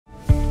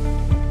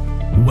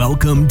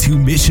Welcome to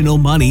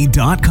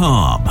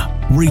missionalmoney.com,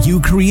 where you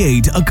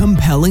create a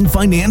compelling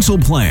financial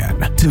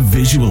plan to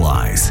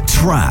visualize,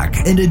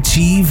 track, and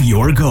achieve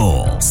your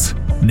goals.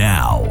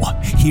 Now,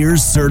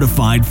 here's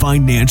certified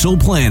financial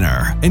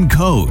planner and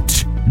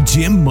coach,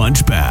 Jim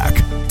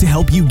Munchback, to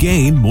help you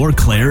gain more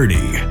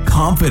clarity,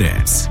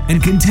 confidence,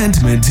 and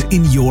contentment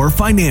in your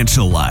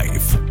financial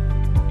life.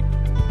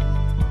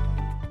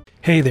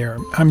 Hey there,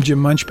 I'm Jim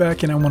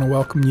Munchback, and I want to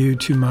welcome you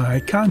to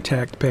my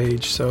contact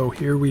page. So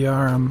here we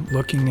are, I'm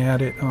looking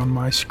at it on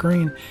my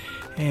screen,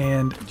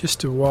 and just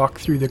to walk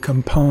through the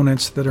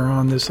components that are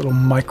on this little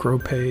micro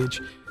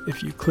page,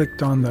 if you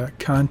clicked on the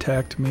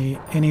contact me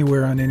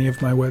anywhere on any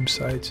of my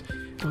websites,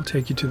 it'll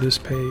take you to this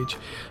page,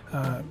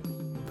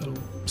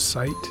 little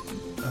site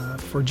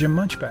for Jim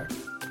Munchback.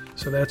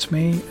 So that's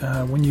me.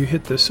 When you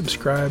hit the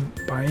subscribe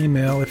by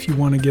email, if you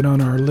want to get on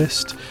our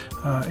list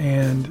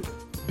and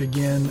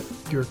begin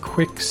your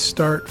quick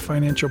start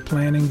financial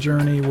planning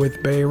journey with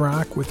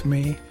Bayrock, with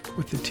me,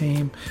 with the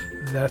team,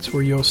 that's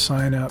where you'll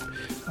sign up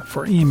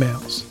for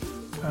emails.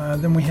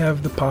 Then we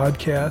have the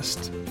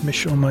podcast,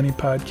 Missional Money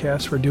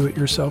Podcast for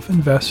do-it-yourself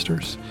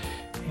investors,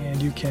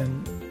 and you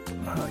can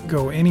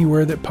go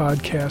anywhere that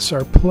podcasts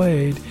are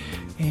played,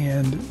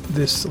 and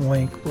this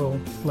link will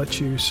let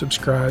you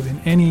subscribe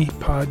in any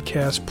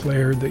podcast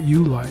player that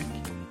you like.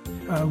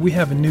 We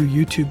have a new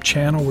YouTube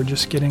channel. We're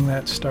just getting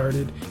that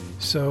started.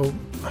 So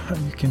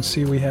you can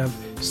see we have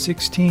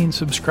 16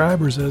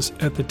 subscribers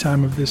at the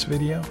time of this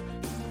video.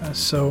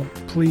 So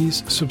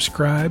please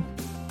subscribe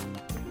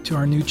to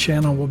our new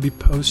channel. We'll be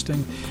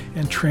posting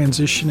and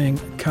transitioning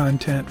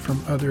content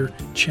from other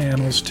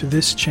channels to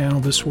this channel.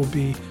 This will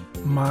be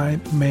my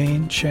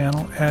main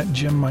channel at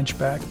Jim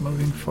Munchback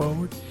moving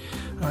forward.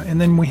 And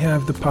then we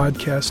have the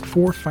podcast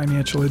for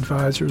financial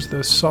advisors,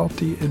 the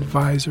Salty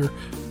Advisor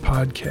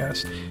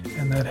podcast,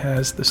 and that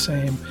has the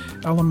same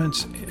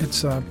elements.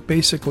 It's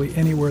basically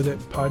anywhere that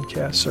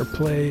podcasts are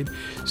played.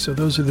 So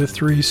those are the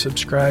 3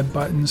 subscribe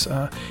buttons.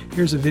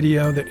 Here's a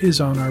video that is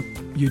on our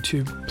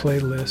YouTube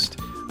playlist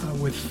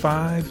with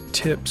 5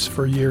 tips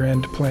for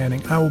year-end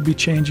planning. I will be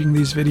changing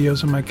these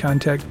videos on my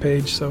contact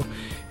page, so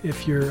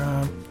if you're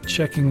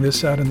checking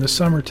this out in the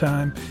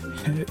summertime,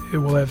 it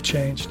will have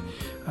changed.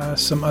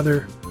 Some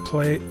other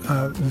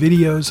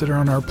videos that are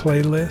on our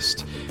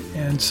playlist,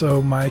 and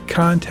so my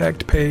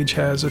contact page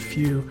has a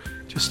few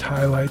just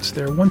highlights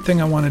there. One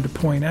thing I wanted to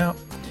point out,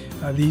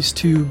 these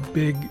 2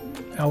 big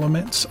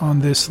elements on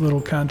this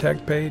little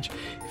contact page,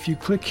 if you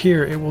click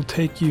here, it will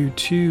take you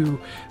to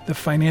the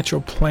financial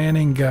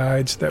planning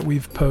guides that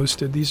we've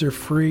posted. These are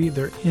free,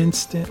 they're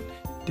instant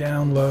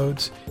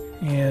downloads,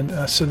 and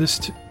so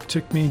this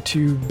took me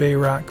to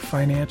Bayrock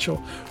Financial.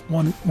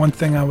 One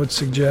thing I would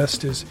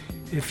suggest is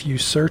if you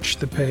search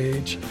the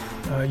page,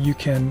 you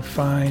can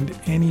find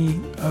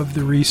any of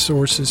the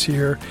resources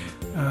here.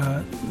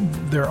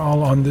 They're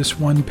all on this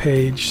one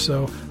page,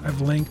 so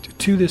I've linked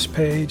to this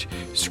page.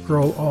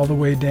 Scroll all the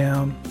way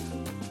down,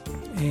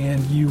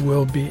 and you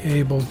will be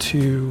able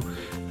to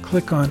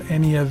click on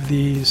any of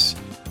these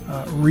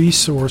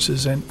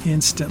resources and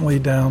instantly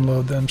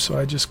download them. So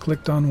I just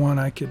clicked on one.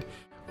 I could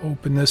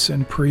open this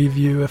in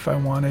preview if I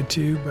wanted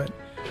to, but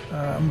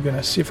I'm going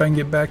to see if I can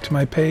get back to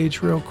my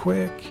page real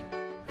quick.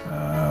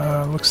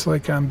 Looks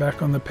like I'm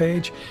back on the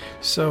page.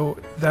 So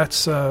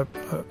that's,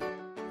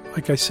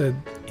 like I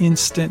said,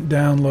 instant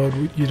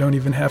download. You don't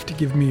even have to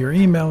give me your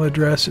email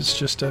address. It's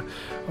just a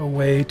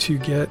way to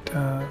get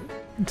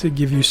to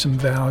give you some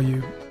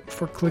value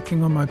for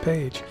clicking on my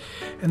page.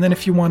 And then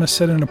if you want to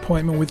set an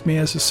appointment with me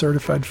as a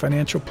certified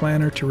financial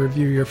planner to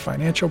review your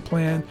financial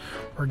plan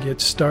or get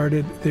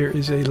started, there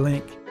is a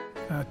link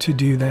to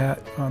do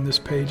that on this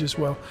page as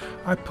well.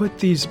 I put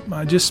these,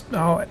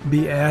 I'll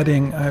be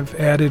adding, I've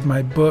added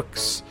my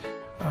books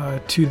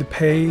to the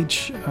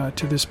page,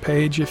 to this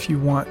page if you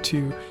want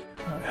to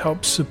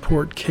help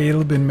support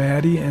Caleb and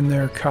Maddie in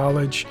their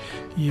college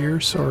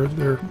years or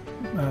their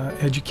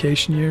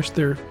education years.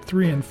 They're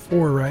 3 and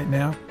 4 right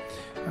now.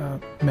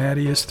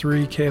 Maddie is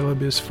 3,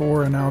 Caleb is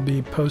 4, and I'll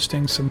be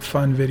posting some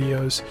fun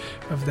videos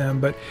of them.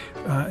 But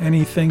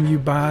anything you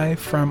buy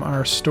from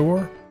our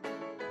store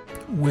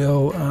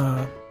will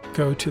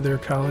go to their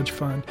college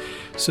fund.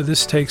 So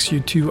this takes you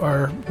to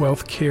our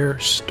Wealth Care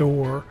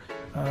store,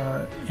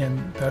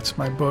 and that's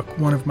my book,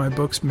 one of my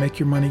books, Make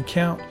Your Money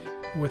Count,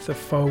 with a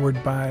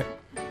foreword by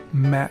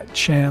Matt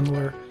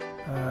Chandler.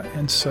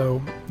 And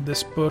so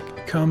this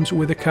book comes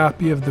with a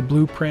copy of the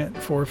Blueprint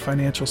for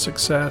Financial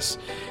Success.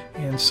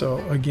 And so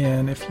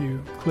again, if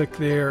you click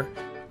there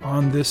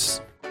on this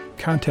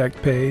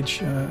contact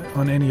page,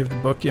 on any of the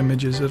book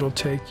images, it'll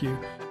take you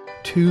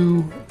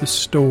to the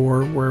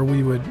store where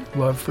we would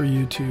love for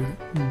you to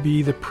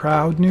be the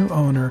proud new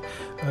owner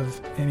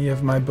of any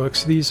of my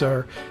books. These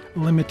are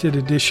limited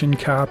edition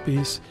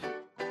copies.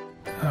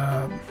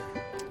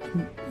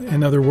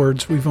 In other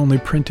words, we've only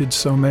printed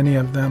so many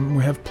of them.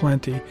 We have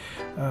plenty,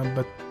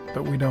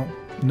 but we don't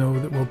know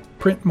that we'll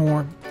print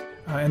more.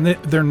 And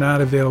they're not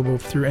available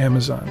through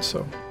Amazon.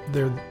 So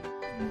they're,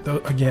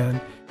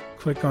 again,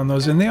 click on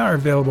those. And they are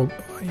available.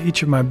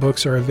 Each of my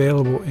books are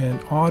available in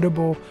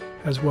Audible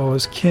as well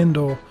as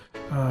Kindle.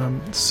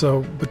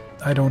 But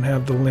I don't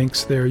have the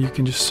links there. You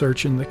can just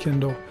search in the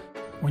Kindle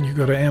when you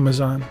go to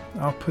Amazon.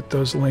 I'll put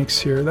those links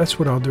here. That's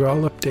what I'll do.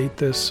 I'll update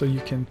this so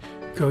you can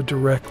go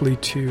directly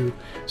to.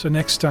 So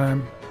next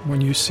time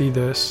when you see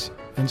this,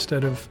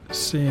 instead of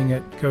seeing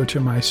it go to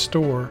my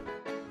store,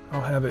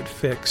 I'll have it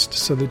fixed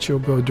so that you'll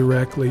go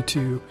directly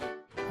to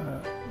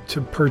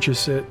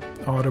purchase it,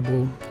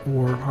 Audible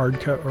or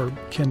hardcover or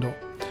Kindle.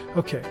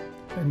 Okay,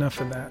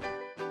 enough of that.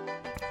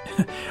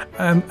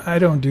 I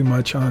don't do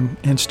much on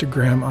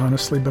Instagram,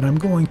 honestly, but I'm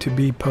going to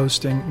be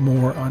posting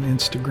more on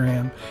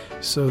Instagram.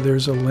 So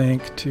there's a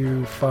link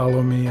to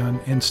follow me on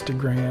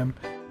Instagram,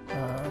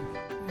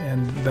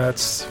 and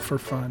that's for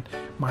fun.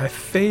 My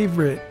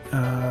favorite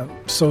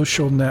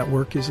social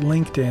network is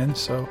LinkedIn.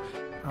 So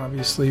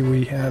obviously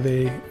we have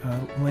a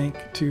link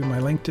to my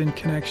LinkedIn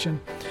connection,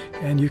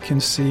 and you can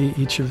see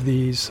each of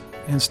these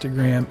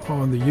Instagram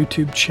on the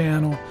YouTube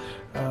channel.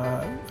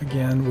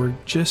 Again, we're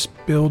just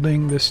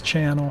building this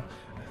channel.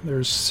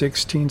 There's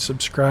 16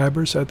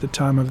 subscribers at the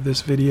time of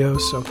this video,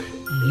 so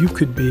you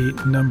could be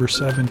number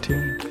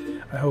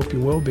 17. I hope you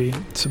will be.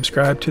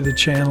 Subscribe to the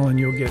channel and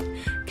you'll get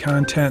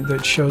content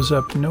that shows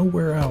up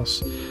nowhere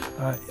else.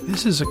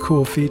 This is a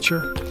cool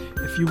feature.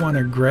 If you want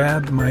to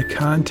grab my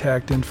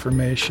contact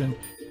information,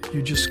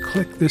 you just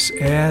click this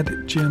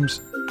Add Jim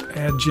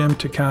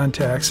to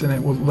Contacts, and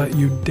it will let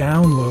you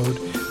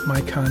download my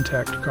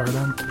contact card.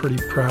 I'm pretty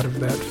proud of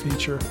that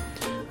feature.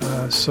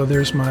 So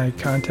there's my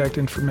contact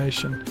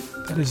information.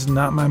 That is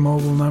not my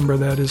mobile number.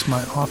 That is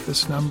my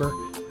office number.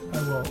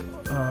 I will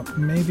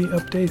maybe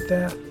update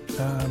that.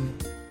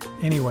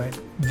 Anyway,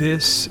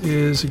 this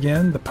is,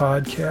 again, the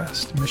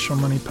podcast, Missional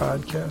Money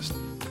Podcast.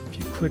 If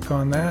you click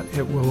on that,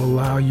 it will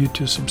allow you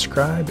to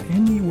subscribe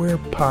anywhere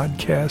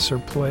podcasts are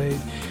played.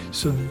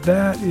 So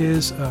that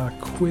is a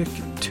quick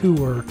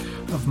tour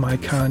of my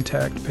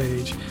contact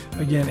page.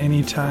 Again,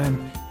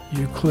 anytime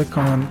you click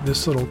on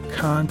this little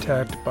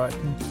contact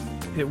button,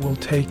 it will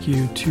take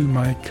you to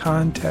my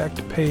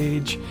contact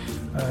page.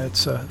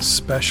 It's a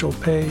special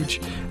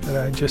page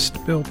that I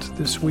just built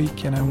this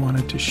week, and I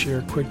wanted to share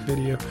a quick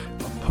video.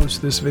 I'll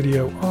post this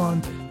video on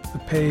the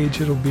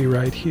page. It'll be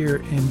right here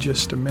in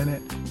just a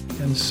minute.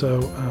 And so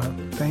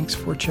thanks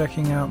for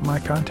checking out my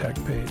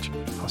contact page.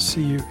 I'll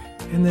see you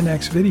in the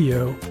next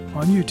video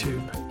on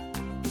YouTube.